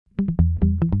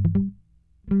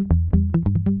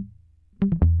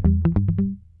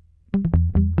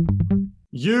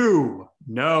You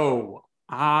know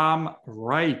I'm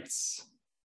right.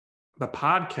 The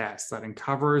podcast that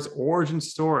uncovers origin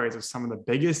stories of some of the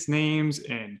biggest names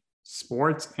in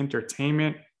sports,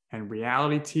 entertainment, and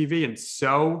reality TV, and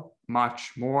so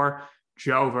much more.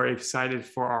 Joe, very excited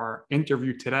for our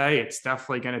interview today. It's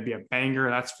definitely going to be a banger,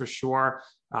 that's for sure.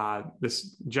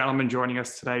 This gentleman joining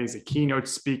us today is a keynote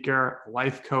speaker,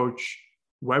 life coach,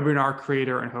 webinar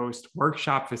creator and host,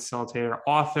 workshop facilitator,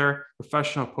 author,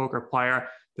 professional poker player,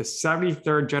 the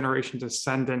 73rd generation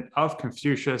descendant of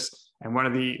Confucius, and one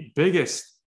of the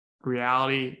biggest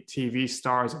reality TV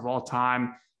stars of all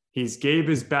time. He's gave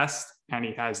his best and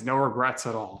he has no regrets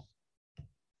at all.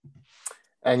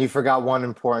 And you forgot one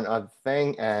important other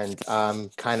thing, and I'm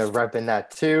kind of repping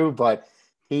that too, but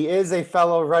he is a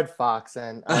fellow Red Fox,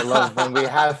 and I love when we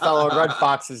have fellow Red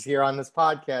Foxes here on this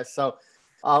podcast. So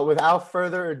without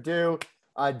further ado,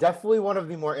 definitely one of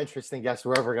the more interesting guests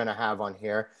we're ever going to have on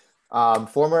here.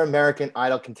 Former American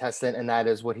Idol contestant, and that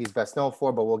is what he's best known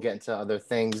for, but we'll get into other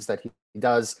things that he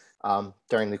does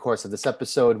during the course of this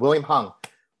episode. William Hung.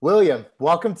 William,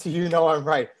 welcome to You Know I'm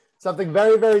Right. Something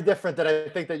very, very different that I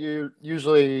think that you're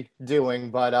usually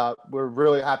doing, but we're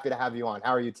really happy to have you on.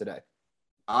 How are you today?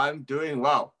 I'm doing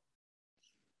well.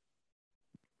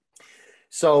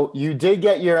 So you did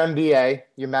get your MBA,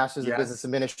 your Master's of Business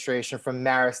Administration from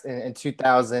Marist in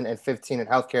 2015 in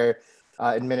Healthcare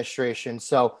Administration.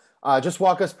 So just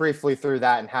walk us briefly through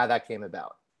that and how that came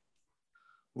about.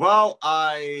 Well,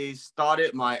 I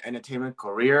started my entertainment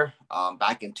career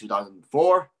back in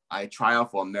 2004. I tried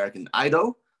out for American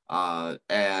Idol,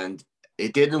 and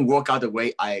it didn't work out the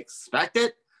way I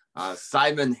expected.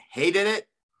 Simon hated it,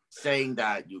 saying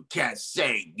that you can't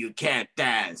sing, you can't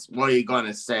dance. What are you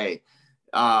gonna say?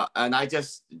 And I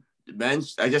just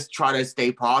try to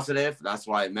stay positive. That's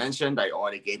why I mentioned I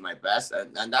already gave my best,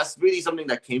 and that's really something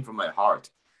that came from my heart.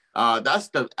 That's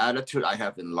the attitude I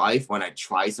have in life when I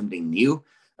try something new.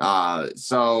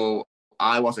 So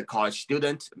I was a college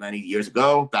student many years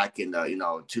ago, back in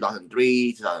the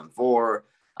 2003, 2004.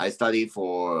 I studied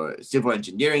for civil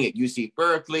engineering at UC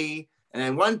Berkeley, and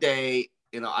then one day,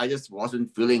 I just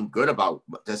wasn't feeling good about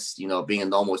just being a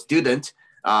normal student.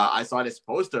 I saw this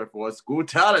poster for a school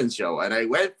talent show, and I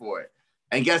went for it.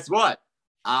 And guess what?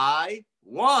 I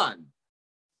won.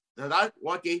 So that's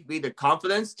what gave me the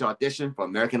confidence to audition for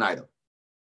American Idol.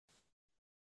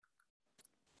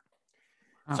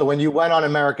 So when you went on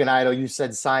American Idol, you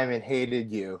said Simon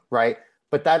hated you, right?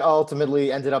 But that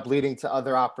ultimately ended up leading to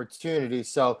other opportunities.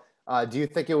 So do you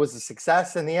think it was a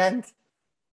success in the end?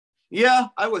 Yeah,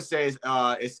 I would say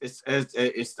it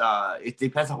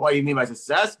depends on what you mean by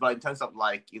success, but in terms of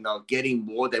getting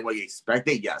more than what you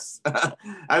expected, yes.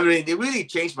 I mean, it really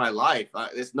changed my life.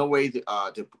 There's no way to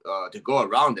go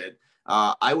around it.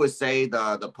 I would say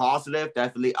the positive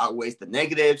definitely outweighs the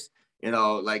negatives.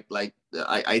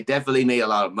 I definitely made a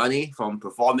lot of money from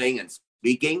performing and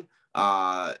speaking.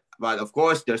 But of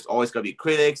course, there's always gonna be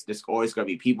critics. There's always gonna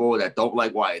be people that don't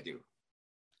like what I do.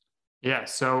 Yeah.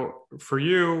 So for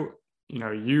you,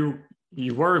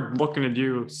 you were looking to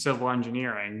do civil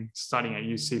engineering, studying at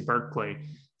UC Berkeley.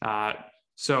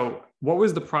 So what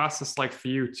was the process like for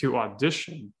you to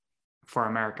audition for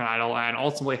American Idol? And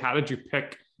ultimately, how did you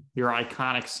pick your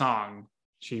iconic song,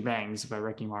 She Bangs by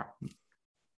Ricky Martin?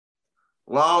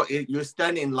 Well, you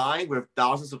stand in line with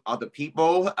thousands of other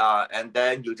people, and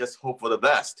then you just hope for the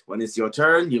best. When it's your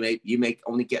turn, you may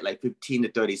only get like 15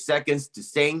 to 30 seconds to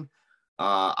sing.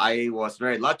 I was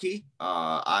very lucky.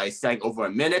 I sang over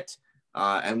a minute,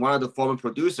 and one of the former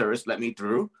producers let me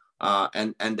through.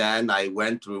 And then I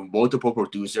went through multiple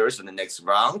producers in the next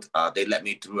round. They let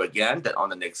me through again on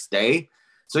the next day.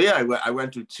 So yeah, I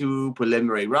went through 2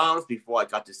 preliminary rounds before I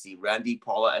got to see Randy,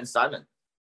 Paula, and Simon.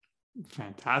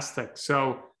 Fantastic.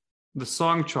 So the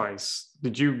song choice,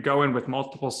 did you go in with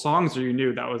multiple songs, or you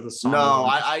knew that was the song? No,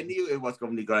 I knew it was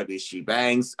going to be She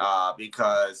Bangs,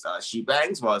 because She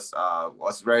Bangs was a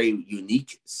very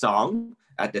unique song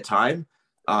at the time.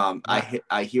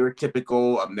 I hear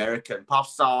typical American pop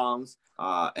songs,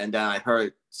 and then I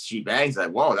heard She Bangs,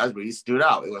 like, whoa, that really stood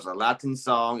out. It was a Latin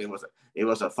song. It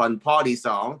was a fun party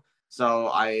song. So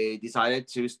I decided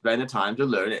to spend the time to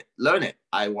learn it.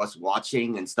 I was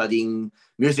watching and studying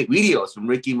music videos from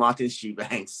Ricky Martin's She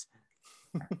Bangs.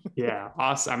 Yeah,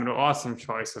 awesome. I mean, awesome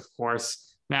choice, of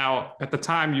course. Now, at the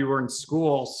time you were in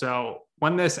school, so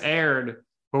when this aired,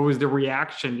 what was the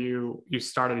reaction you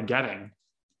started getting?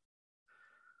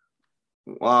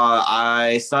 Well,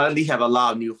 I suddenly have a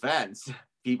lot of new fans.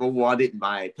 People wanted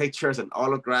my pictures and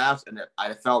autographs, and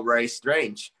I felt very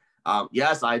strange.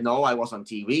 Yes, I know I was on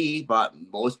TV, but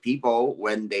most people,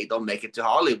 when they don't make it to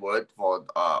Hollywood for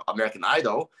American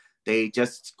Idol, they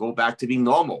just go back to being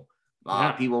normal.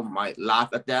 Yeah. People might laugh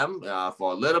at them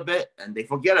for a little bit and they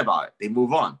forget about it. They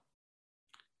move on.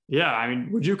 Yeah. I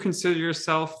mean, would you consider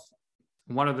yourself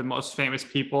one of the most famous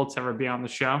people to ever be on the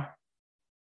show?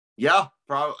 Yeah,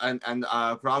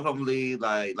 probably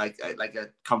like a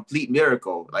complete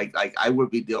miracle. Like I would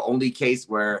be the only case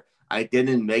where I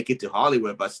didn't make it to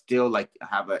Hollywood, but still like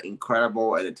have an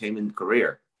incredible entertainment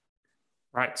career.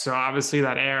 Right. So obviously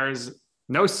that airs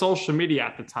no social media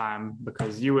at the time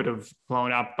because you would have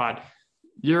blown up, but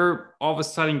you're all of a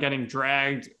sudden getting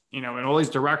dragged, in all these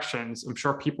directions. I'm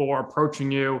sure people are approaching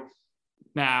you.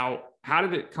 Now, how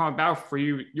did it come about for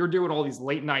you? You're doing all these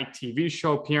late night TV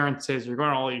show appearances. You're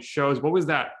going to all these shows. What was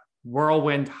that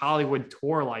Whirlwind Hollywood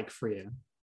tour like for you?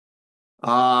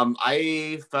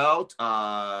 I felt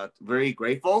very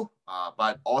grateful,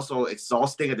 but also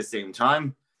exhausting at the same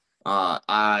time.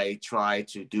 I try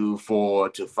to do 4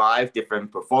 to 5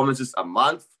 different performances a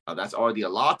month. That's already a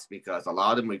lot because a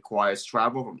lot of them requires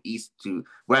travel from east to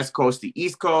west coast to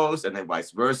east coast and then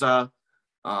vice versa.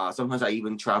 Sometimes I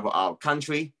even travel out of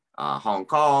country, Hong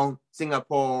Kong,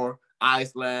 Singapore,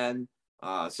 Iceland.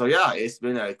 So yeah, it's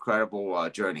been an incredible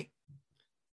journey.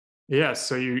 Yeah.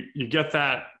 So you get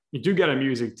that, you do get a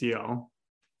music deal.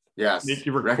 Yes.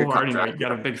 You record, you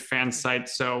got a big fan site.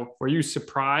 So were you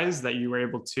surprised that you were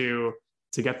able to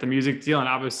get the music deal? And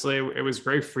obviously it was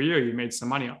great for you. You made some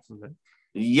money off of it.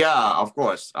 Yeah, of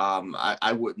course.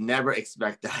 I would never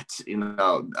expect that,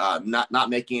 not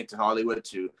making it to Hollywood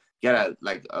to get a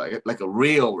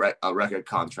real record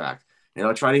contract.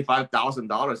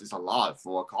 $25,000 is a lot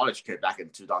for a college kid back in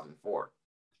 2004.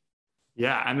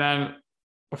 Yeah. And then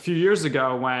a few years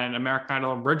ago when American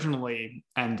Idol originally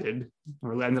ended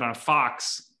on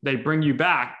Fox, they bring you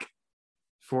back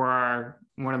for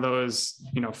one of those,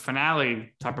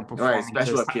 finale type of performances. Right,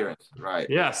 special appearance, right.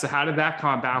 Yeah, so how did that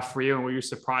come about for you, and were you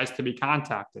surprised to be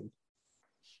contacted?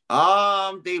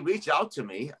 They reached out to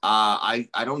me. I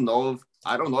don't know if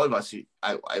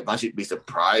I should be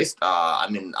surprised. I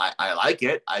mean, I like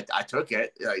it. I took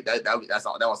it. Like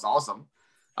that was awesome.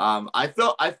 I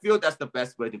feel that's the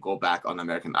best way to go back on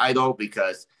American Idol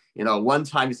because one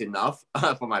time is enough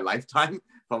for my lifetime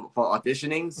for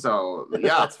auditioning. So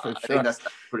yeah, I think that's a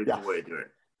pretty cool way to do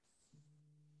it.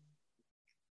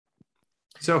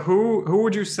 So who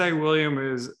would you say, William,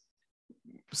 is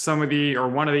one of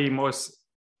the most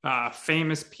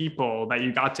famous people that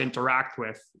you got to interact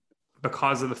with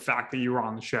because of the fact that you were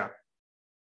on the show?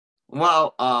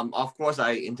 Well, of course,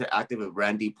 I interacted with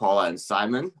Randy, Paula, and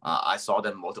Simon. I saw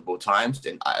them multiple times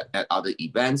at other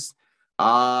events.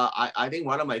 I think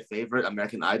one of my favorite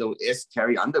American Idol is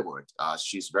Carrie Underwood.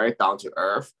 She's very down to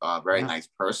earth, very nice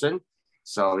person.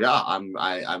 So yeah,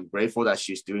 I'm grateful that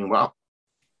she's doing well.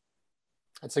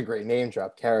 That's a great name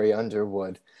drop, Carrie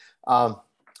Underwood.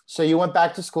 So you went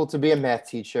back to school to be a math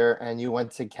teacher, and you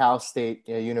went to Cal State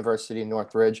University in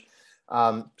Northridge.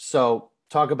 So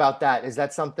talk about that. Is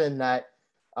that something that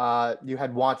you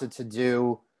had wanted to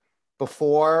do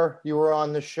before you were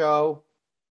on the show?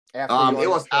 It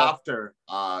was after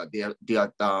the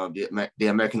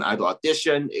American Idol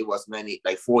audition. It was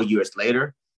 4 years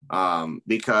later.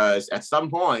 Because at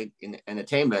some point in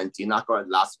entertainment, you're not going to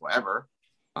last forever.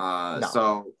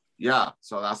 No.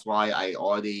 So that's why I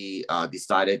already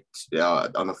decided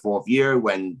on the 4th year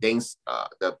when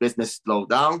the business slowed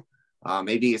down.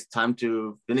 Maybe it's time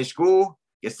to finish school,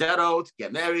 get settled,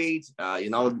 get married,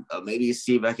 maybe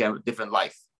see if I can have a different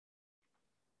life.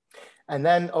 And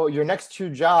then your next 2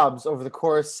 jobs over the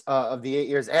course of the 8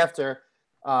 years after,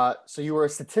 so you were a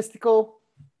statistical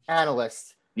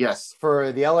analyst. Yes.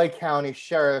 For the LA County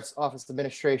Sheriff's Office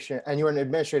Administration, and you were an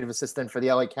administrative assistant for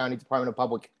the LA County Department of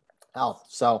Public Health.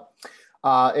 So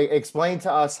explain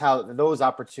to us how those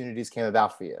opportunities came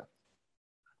about for you.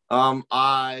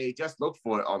 I just looked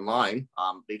for it online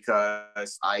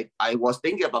because I was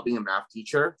thinking about being a math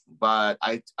teacher, but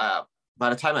by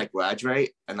the time I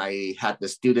graduate and I had the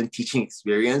student teaching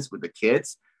experience with the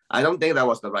kids, I don't think that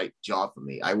was the right job for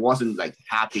me. I wasn't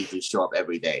happy to show up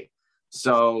every day.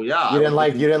 So yeah, you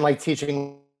didn't like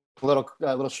teaching little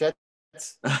shits.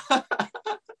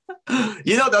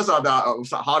 Those are the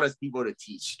hardest people to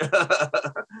teach.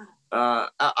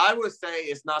 I would say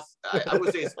it's not. I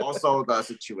would say it's also the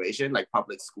situation, like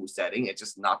public school setting. It's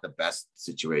just not the best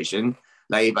situation.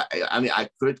 I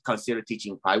could consider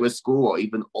teaching private school or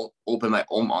even open my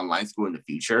own online school in the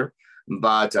future.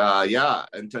 But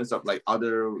in terms of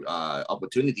other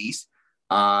opportunities,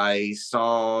 I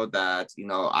saw that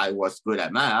I was good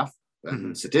at math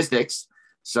and statistics.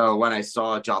 So when I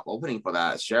saw a job opening for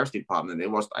that sheriff's department,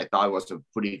 I thought it was a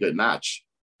pretty good match.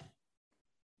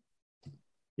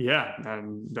 Yeah,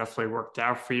 and definitely worked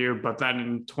out for you. But then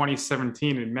in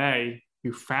 2017 in May,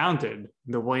 you founded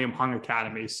the William Hung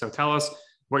Academy. So tell us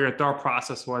what your thought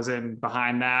process was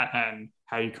behind that and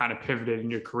how you kind of pivoted in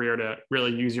your career to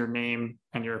really use your name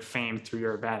and your fame to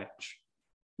your advantage.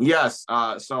 Yes.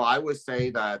 So I would say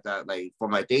that like for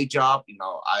my day job,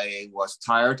 I was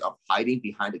tired of hiding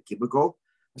behind the cubicle.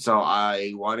 So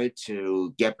I wanted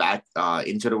to get back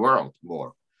into the world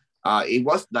more. It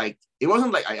wasn't like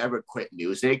I ever quit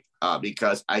music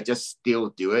because I just still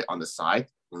do it on the side,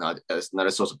 as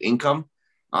another source of income.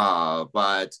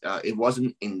 But it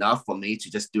wasn't enough for me to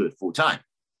just do it full time.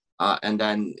 And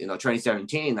then,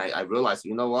 2017, I realized,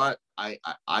 you know what,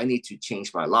 I need to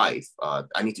change my life.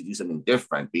 I need to do something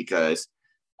different because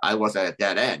I was at a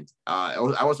dead end. I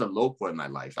was a low point in my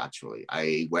life, actually.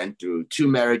 I went through 2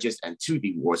 marriages and 2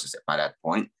 divorces by that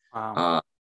point. Wow.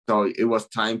 So it was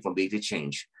time for me to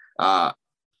change.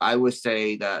 I would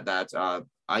say that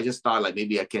I just thought like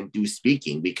maybe I can do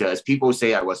speaking because people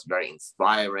say I was very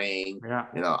inspiring.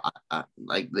 Yeah.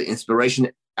 Like the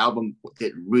inspiration album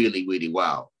did really, really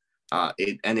well.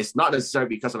 And it's not necessarily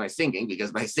because of my singing,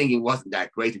 because my singing wasn't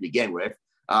that great to begin with.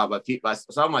 But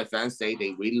some of my fans say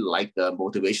they really like the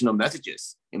motivational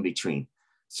messages in between.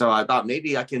 So I thought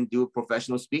maybe I can do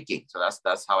professional speaking. So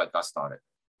that's how I got started.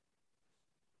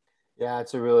 Yeah,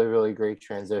 it's a really, really great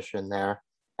transition there.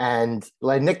 And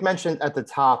like Nick mentioned at the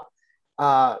top,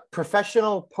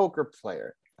 professional poker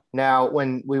player. Now,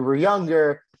 when we were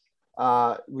younger,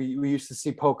 we used to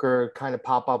see poker kind of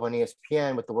pop up on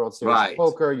ESPN with the World Series of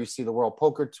Poker. You see the World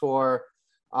Poker Tour.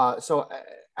 So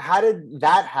how did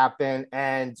that happen?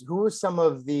 And who are some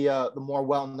of the more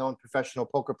well-known professional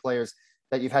poker players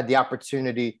that you've had the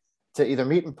opportunity to either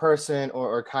meet in person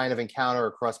or kind of encounter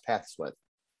or cross paths with?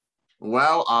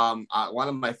 Well, one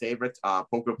of my favorite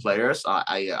poker players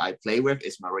I play with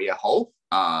is Maria Ho.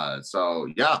 So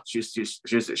yeah, she's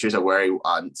a very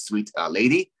sweet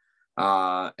lady.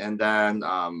 And then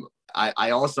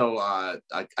I also I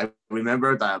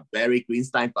remember that Barry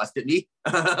Greenstein busted me.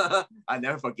 I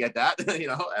never forget that.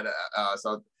 And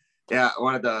so yeah,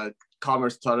 one of the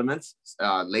commerce tournaments,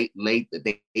 late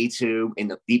day 2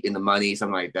 deep in the money,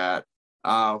 something like that.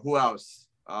 Who else?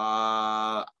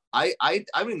 I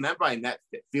remember I met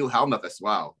Phil Hellmuth as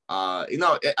well. I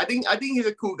think he's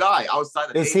a cool guy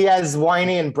outside. Is he as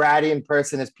whiny and bratty in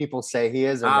person as people say he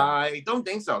is? Or I don't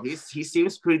think so. He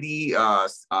seems pretty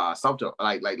subtle,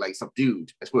 like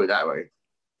subdued. Let's put it that way.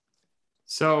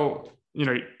 So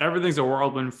everything's a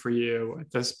whirlwind for you at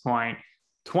this point.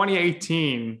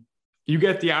 2018, you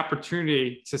get the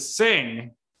opportunity to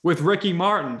sing with Ricky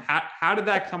Martin. How did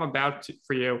that come about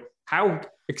for you? How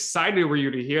excited were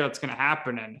you to hear that's going to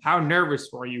happen, and how nervous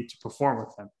were you to perform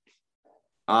with him?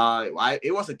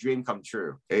 It was a dream come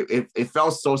true. It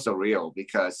felt so surreal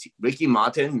because Ricky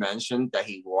Martin mentioned that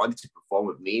he wanted to perform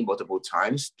with me multiple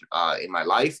times in my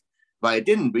life, but it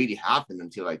didn't really happen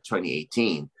until like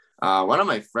 2018. One of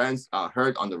my friends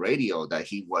heard on the radio that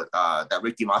that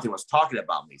Ricky Martin was talking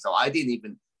about me, so I didn't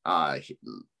even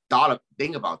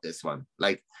think about this one.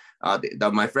 Like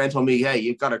my friend told me, hey,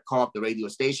 you gotta call up the radio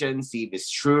station, see if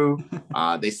it's true.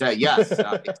 They said yes.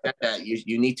 They said that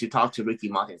you need to talk to Ricky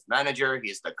Martin's manager.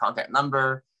 Here's the contact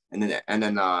number, and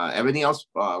then everything else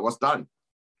was done.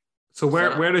 So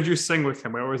where did you sing with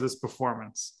him? Where was this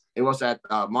performance? It was at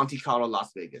Monte Carlo,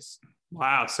 Las Vegas.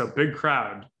 Wow, so big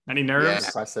crowd. Any nerves? Yeah.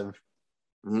 Impressive.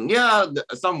 Yeah,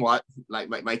 somewhat. Like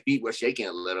my feet were shaking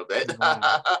a little bit.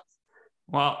 Wow.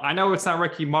 Well, I know it's not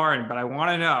Ricky Martin, but I want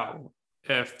to know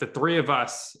if the 3 of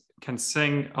us can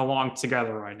sing along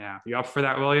together right now. You up for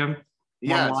that, William?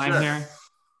 Yeah, One line sure. here.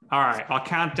 All right, I'll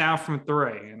count down from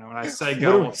 3. When I say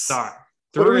go, we'll start.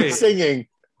 3. What are we singing?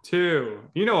 2.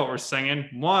 You know what we're singing.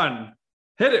 1.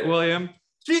 Hit it, William.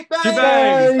 Street bang,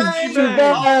 bang, street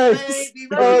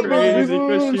bang. Crazy,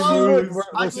 'cause she moves.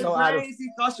 We're so out of.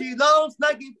 Crazy, 'cause she loves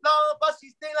like it flow, but she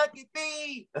stay like it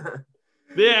be.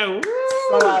 Yeah, woo!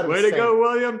 So out of Way to sync. go,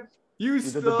 William. You You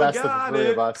still did the best of the got 3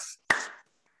 it. of us.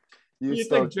 You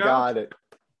still think, Joe? got it.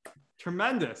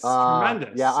 Tremendous.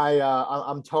 Tremendous. Yeah,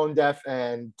 I'm tone deaf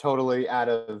and totally out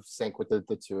of sync with the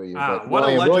 2 of you. But What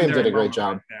William did a great moment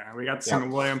job. right there. We got to sing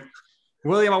with William.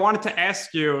 William, I wanted to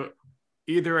ask you,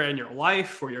 either in your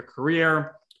life or your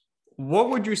career, what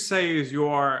would you say is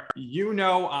your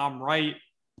I'm right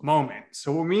moment?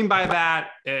 So what we mean by that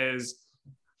is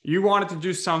you wanted to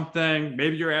do something,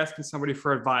 maybe you're asking somebody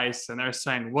for advice and they're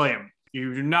saying, William,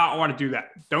 you do not want to do that.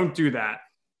 Don't do that.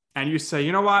 And you say,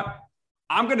 you know what?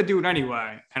 I'm going to do it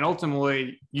anyway. And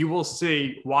ultimately, you will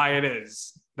see why it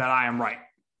is that I am right.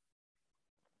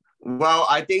 Well,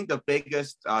 I think the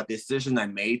biggest decision I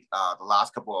made the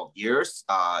last couple of years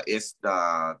is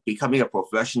becoming a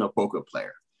professional poker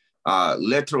player.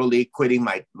 Literally quitting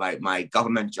my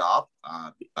government job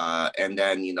and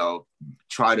then,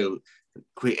 try to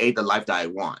create the life that I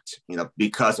want,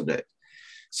 because of it.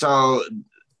 So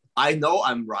I know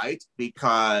I'm right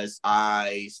because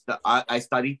I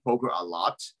study poker a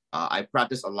lot. I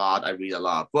practice a lot. I read a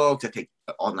lot of books. I take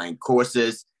online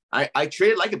courses. I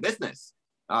treat it like a business.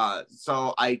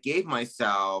 So I gave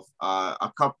myself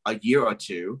a year or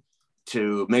two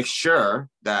to make sure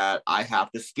that I have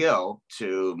the skill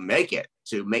to make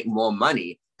more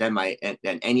money than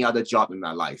any other job in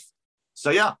my life. So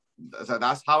yeah, so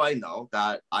that's how I know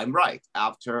that I'm right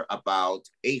after about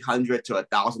 800 to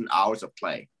 1,000 hours of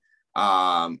play.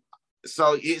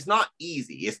 So it's not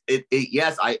easy.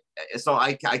 Yes, I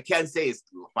can't say it's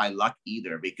by luck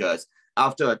either, because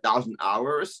after 1,000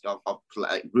 hours of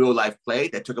real life play,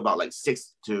 that took about like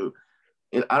 6 to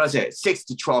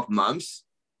 12 months.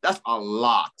 That's a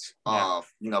lot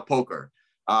of poker.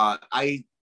 I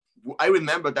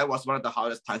remember that was one of the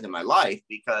hardest times in my life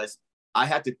because I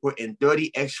had to put in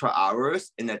 30 extra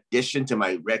hours in addition to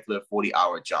my regular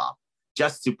 40-hour job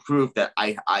just to prove that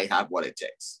I have what it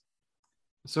takes.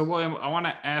 So, William, I want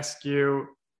to ask you,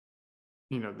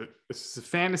 this is a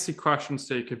fantasy question,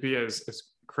 so you could be as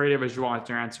creative as you want with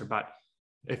your answer. But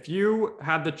if you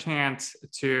had the chance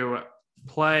to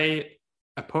play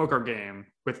a poker game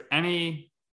with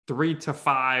any 3 to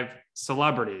 5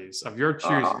 celebrities of your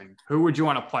choosing, who would you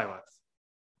want to play with?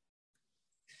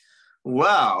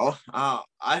 Well,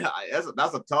 that's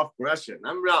a tough question.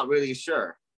 I'm not really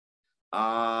sure.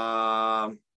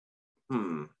 How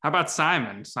about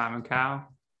Simon Cowell?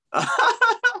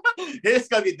 He's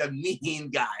gonna be the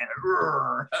mean guy.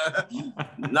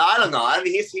 No, I don't know. I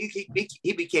mean,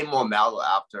 he became more mellow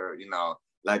after in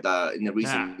the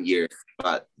recent years.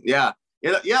 But yeah,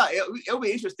 it'll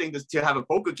be interesting to have a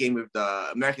poker game with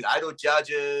the American Idol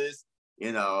judges.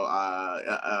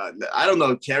 I don't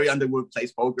know. Carrie Underwood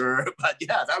plays poker, but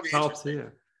yeah, that'd be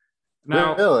interesting.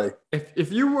 Now, really?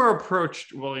 if you were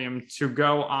approached, William, to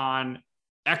go on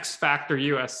X Factor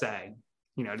USA,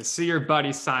 to see your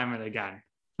buddy Simon again,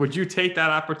 would you take that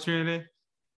opportunity?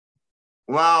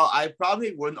 Well, I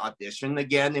probably wouldn't audition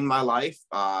again in my life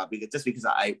because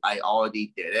I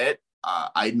already did it.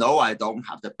 I know I don't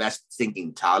have the best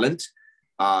singing talent,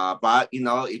 but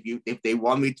if they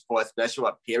want me for a special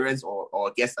appearance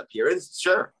or guest appearance,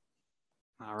 sure.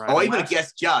 All right. Or even a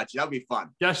guest judge, that'd be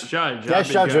fun. Guest judge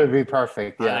would be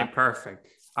perfect. Yeah, I think perfect.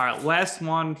 All right, last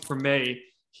one for me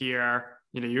here.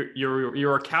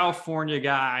 You're a California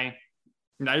guy.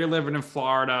 Now you're living in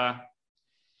Florida.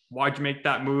 Why'd you make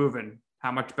that move, and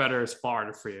how much better is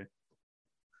Florida for you?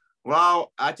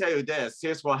 Well, I tell you this.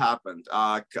 Here's what happened.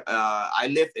 I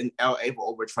lived in LA for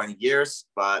over 20 years,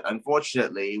 but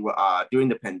unfortunately, during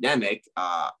the pandemic,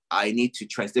 I need to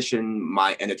transition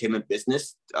my entertainment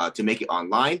business to make it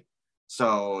online.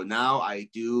 So now I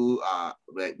do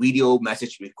video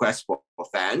message requests for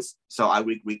fans. So I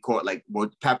record like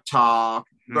pep talk,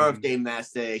 birthday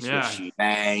message, which she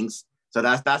bangs. So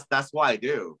that's what I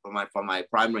do for my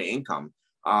primary income.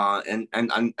 And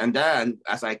then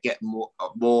as I get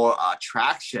more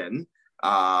traction,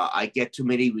 I get too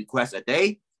many requests a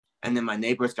day, and then my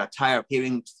neighbors got tired of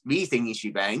hearing me singing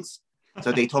she bangs.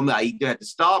 So they told me I either had to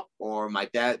stop or my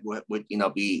dad would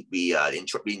be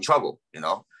in trouble.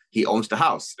 He owns the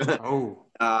house.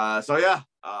 So yeah,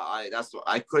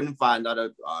 I couldn't find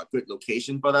another good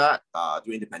location for that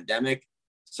during the pandemic.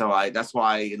 So that's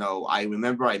why I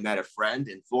remember I met a friend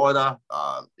in Florida.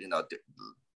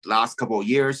 Last couple of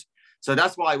years, so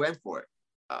that's why I went for it.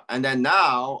 And then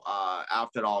now,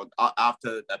 after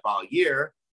about a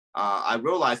year, I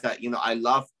realized that I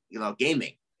love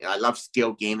gaming. I love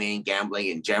skill gaming, gambling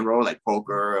in general, like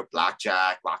poker,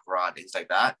 blackjack, baccarat, things like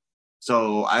that.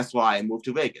 So that's why I moved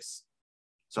to Vegas.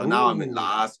 So now I'm in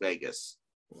Las Vegas.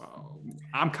 Wow.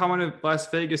 I'm coming to Las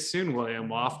Vegas soon, William.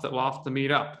 We'll have to meet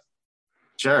up.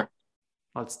 Sure.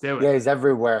 Let's do it. Yeah, he's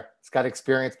everywhere. He's got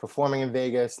experience performing in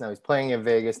Vegas. Now he's playing in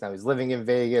Vegas. Now he's living in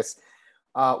Vegas.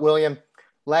 William,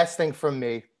 last thing from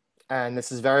me, and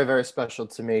this is very, very special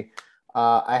to me.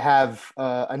 I have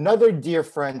another dear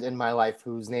friend in my life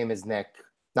whose name is Nick.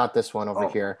 Not this one over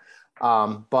here.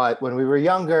 But when we were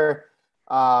younger,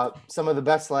 some of the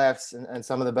best laughs and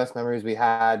some of the best memories we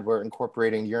had were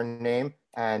incorporating your name.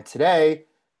 And today,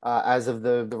 as of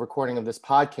the recording of this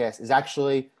podcast, is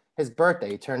actually his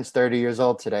birthday. He turns 30 years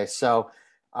old today. So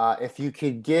if you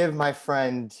could give my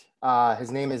friend,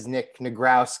 his name is Nick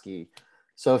Nagrowski.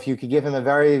 So if you could give him a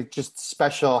very just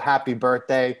special happy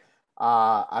birthday,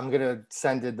 I'm going to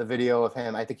send the video of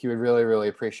him. I think he would really, really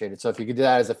appreciate it. So if you could do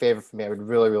that as a favor for me, I would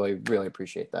really, really, really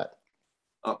appreciate that.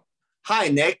 Oh, hi,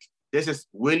 Nick. This is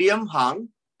William Hung,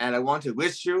 and I want to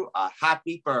wish you a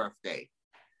happy birthday.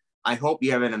 I hope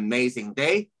you have an amazing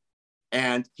day.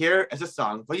 And here is a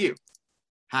song for you.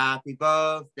 Happy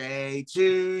birthday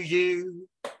to you.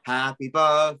 Happy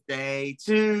birthday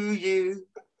to you.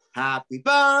 Happy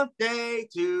birthday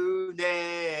to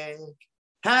Nick.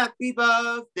 Happy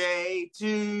birthday to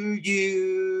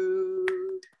you.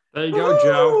 There you go,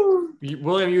 Joe.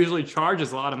 William usually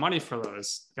charges a lot of money for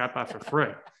those. Got that for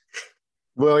free.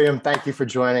 William, thank you for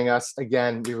joining us.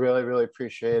 Again, we really, really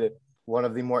appreciate it. One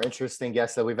of the more interesting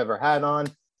guests that we've ever had on.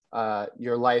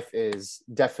 Your life is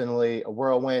definitely a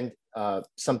whirlwind,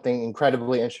 something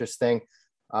incredibly interesting.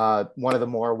 One of the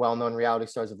more well-known reality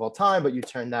stars of all time, but you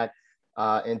turned that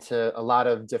into a lot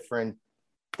of different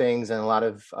things and a lot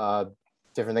of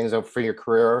different things for your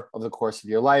career over the course of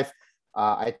your life.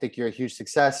 I think you're a huge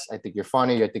success. I think you're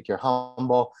funny. I think you're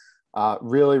humble.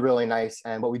 Really, really nice.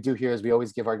 And what we do here is we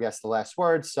always give our guests the last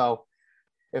word. So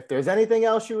if there's anything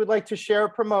else you would like to share or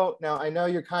promote, now I know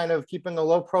you're kind of keeping a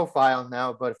low profile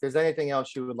now, but if there's anything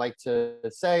else you would like to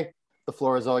say, the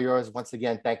floor is all yours. Once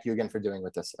again, thank you again for doing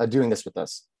this with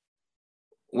us.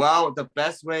 Well, the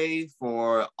best way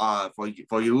for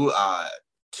you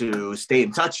to stay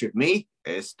in touch with me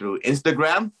is through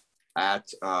Instagram at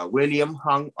William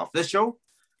Hung Official.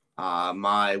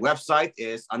 My website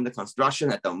is under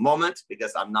construction at the moment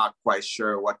because I'm not quite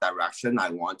sure what direction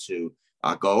I want to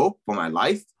go for my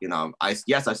life. You know, I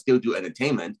still do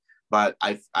entertainment, but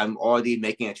I'm already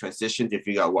making a transition to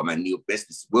figure out what my new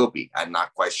business will be. I'm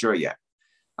not quite sure yet.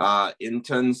 In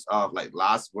terms of like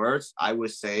last words, I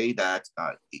would say that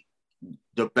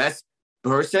the best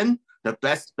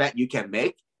bet you can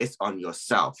make is on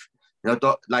yourself. You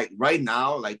know, like right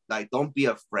now, like don't be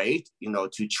afraid, you know,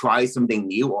 to try something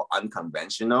new or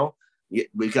unconventional,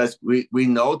 because we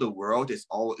know the world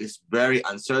is very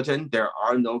uncertain. There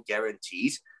are no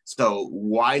guarantees. So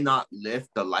why not live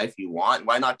the life you want?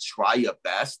 Why not try your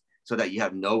best so that you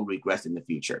have no regrets in the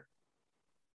future?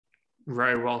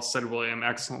 Very well said, William.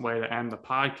 Excellent way to end the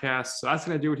podcast. So that's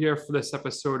going to do it here for this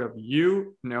episode of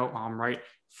You Know I'm Right.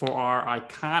 For our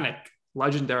iconic,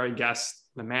 legendary guest,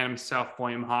 the man himself,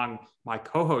 William Hung, my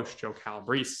co-host, Joe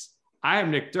Calabrese. I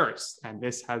am Nick Durst, and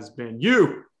this has been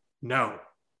You Know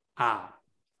I'm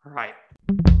Right.